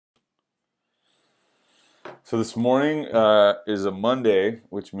So this morning is a Monday,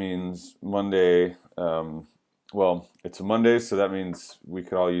 which means Monday. Well, it's a Monday, so that means we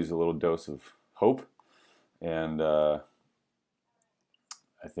could all use a little dose of hope. And I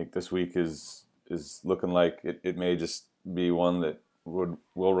think this week is looking like it may just be one that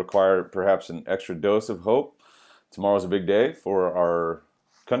will require perhaps an extra dose of hope. Tomorrow's a big day for our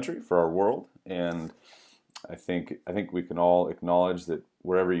country, for our world, and I think we can all acknowledge that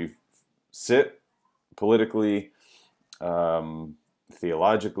wherever you sit politically,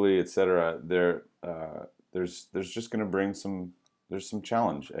 theologically, etc., there's just going to bring there's some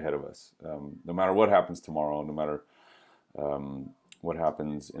challenge ahead of us. No matter what happens tomorrow, no matter what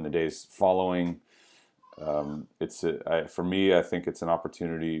happens in the days following, for me, I think it's an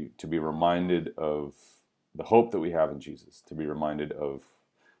opportunity to be reminded of the hope that we have in Jesus, to be reminded of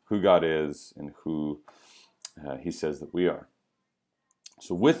who God is and who He says that we are.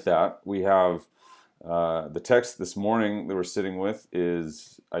 So with that, we have the text this morning that we're sitting with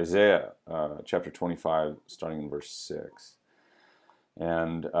is Isaiah chapter 25, starting in verse 6.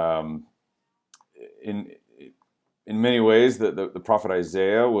 And in many ways, the prophet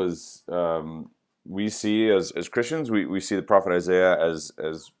Isaiah was, we see as Christians, we see the prophet Isaiah as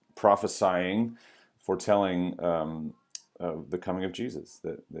prophesying, foretelling the coming of Jesus.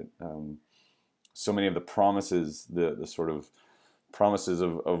 That so many of the promises, the sort of promises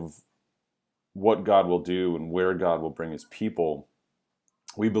of what God will do and where God will bring His people,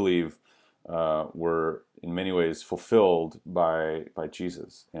 we believe were in many ways fulfilled by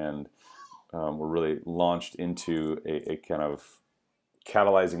Jesus, and were really launched into a kind of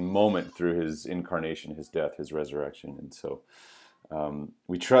catalyzing moment through His incarnation, His death, His resurrection. And so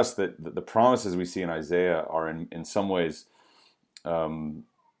we trust that the promises we see in Isaiah are in some ways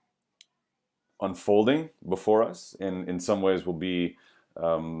unfolding before us, and in some ways will be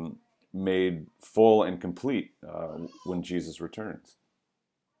made full and complete when Jesus returns.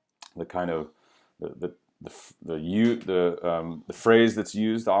 The kind of the phrase that's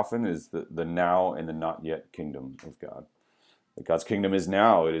used often is the now and the not yet kingdom of God. That God's kingdom is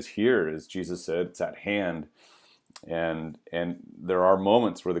now; it is here, as Jesus said, it's at hand. And there are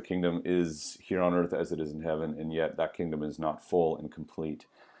moments where the kingdom is here on earth as it is in heaven, and yet that kingdom is not full and complete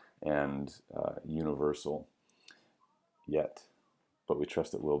and universal yet, but we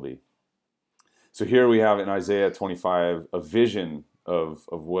trust it will be. So here we have in Isaiah 25 a vision of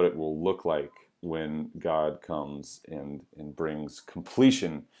what it will look like when God comes and brings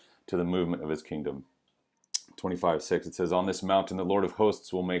completion to the movement of His kingdom. 25:6, it says, "On this mountain the Lord of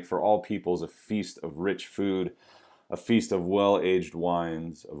hosts will make for all peoples a feast of rich food, a feast of well-aged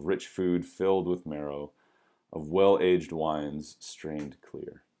wines, of rich food filled with marrow, of well-aged wines strained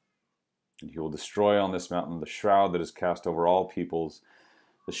clear. And He will destroy on this mountain the shroud that is cast over all peoples,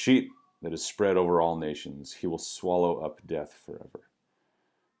 the sheet that is spread over all nations. He will swallow up death forever.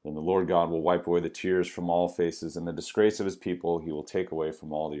 Then the Lord God will wipe away the tears from all faces, and the disgrace of His people He will take away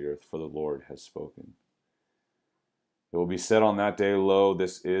from all the earth, for the Lord has spoken. It will be said on that day, Lo,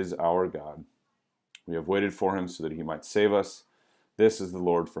 this is our God. We have waited for Him so that He might save us. This is the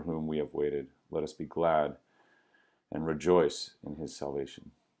Lord for whom we have waited. Let us be glad and rejoice in His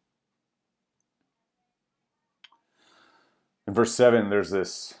salvation." In verse 7, there's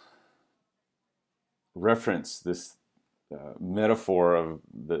this reference, this metaphor of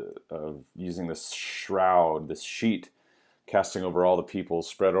using this shroud, this sheet, casting over all the people,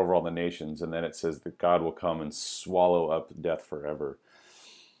 spread over all the nations, and then it says that God will come and swallow up death forever.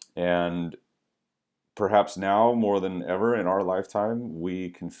 And perhaps now more than ever in our lifetime, we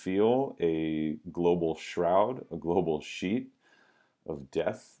can feel a global shroud, a global sheet of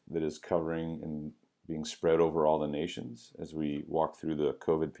death that is covering and being spread over all the nations as we walk through the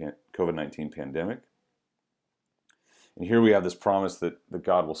COVID-19 pandemic. And here we have this promise that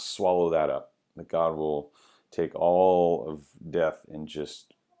God will swallow that up, that God will take all of death and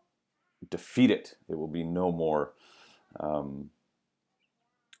just defeat it. It will be no more. And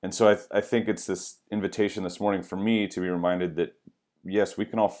so I think it's this invitation this morning for me to be reminded that, yes, we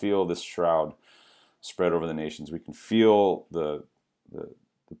can all feel this shroud spread over the nations. We can feel the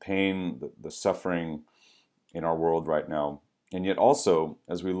pain, the suffering in our world right now. And yet also,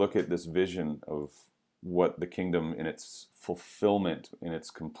 as we look at this vision of what the kingdom in its fulfillment, in its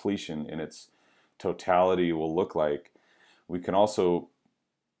completion, in its totality will look like, we can also,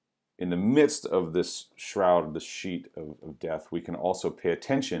 in the midst of this shroud, this sheet of death, we can also pay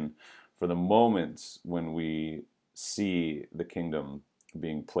attention for the moments when we see the kingdom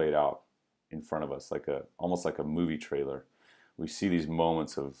being played out in front of us, almost like a movie trailer. We see these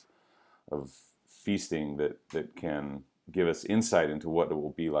moments of feasting that can give us insight into what it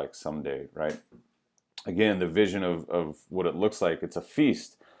will be like someday, right? again, the vision of what it looks like. It's a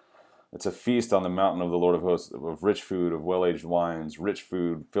feast. It's a feast on the mountain of the Lord of hosts, of rich food, of well-aged wines, rich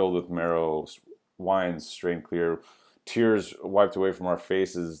food filled with marrow, wines strained clear, tears wiped away from our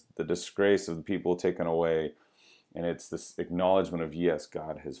faces, the disgrace of the people taken away. And it's this acknowledgement of, yes,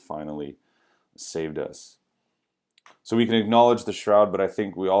 God has finally saved us. So we can acknowledge the shroud, but I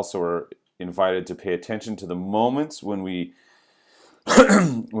think we also are invited to pay attention to the moments when we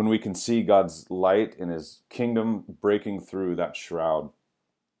when we can see God's light and his kingdom breaking through that shroud,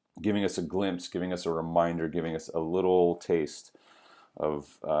 giving us a glimpse, giving us a reminder, giving us a little taste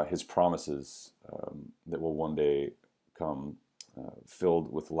of his promises that will one day come,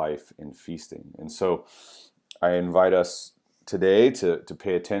 filled with life and feasting. And so I invite us today to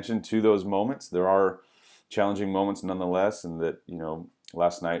pay attention to those moments. There are challenging moments nonetheless, and that,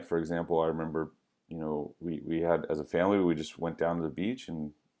 last night, for example, I remember, we had, as a family, we just went down to the beach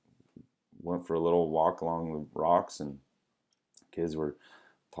and went for a little walk along the rocks, and kids were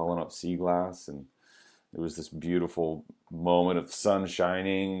pulling up sea glass, and it was this beautiful moment of sun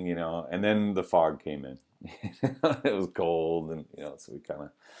shining, and then the fog came in. It was cold, and, so we kind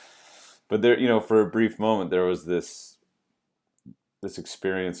of, but there, for a brief moment, there was this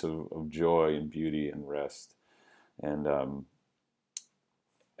experience of joy and beauty and rest. And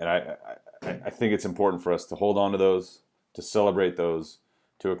I think it's important for us to hold on to those, to celebrate those,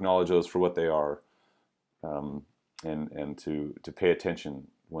 to acknowledge those for what they are, and to pay attention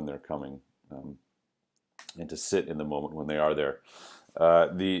when they're coming, and to sit in the moment when they are there.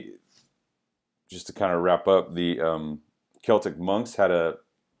 Just to kind of wrap up, the Celtic monks had a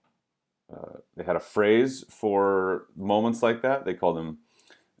phrase for moments like that. They called them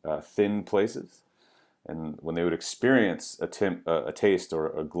thin places. And when they would experience a taste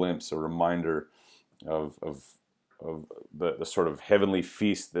or a glimpse, a reminder of the sort of heavenly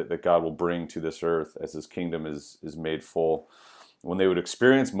feast that God will bring to this earth as his kingdom is made full, when they would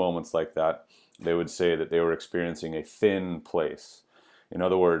experience moments like that, they would say that they were experiencing a thin place. In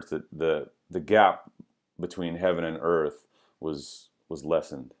other words, that the gap between heaven and earth was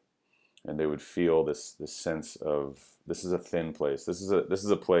lessened, and they would feel this sense of, this is a thin place. This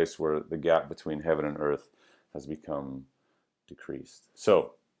is a place where the gap between heaven and earth has become decreased.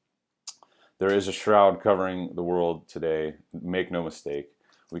 So there is a shroud covering the world today. Make no mistake.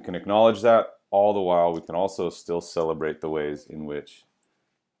 We can acknowledge that. All the while, we can also still celebrate the ways in which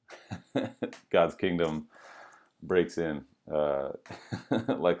God's kingdom breaks in,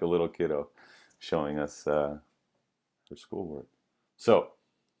 like a little kiddo showing us her schoolwork. So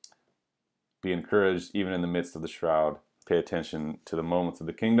be encouraged even in the midst of the shroud. Pay attention to the moments of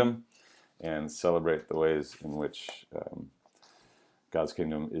the kingdom and celebrate the ways in which God's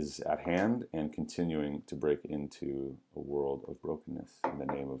kingdom is at hand and continuing to break into a world of brokenness. In the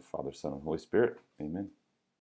name of Father, Son, and Holy Spirit. Amen.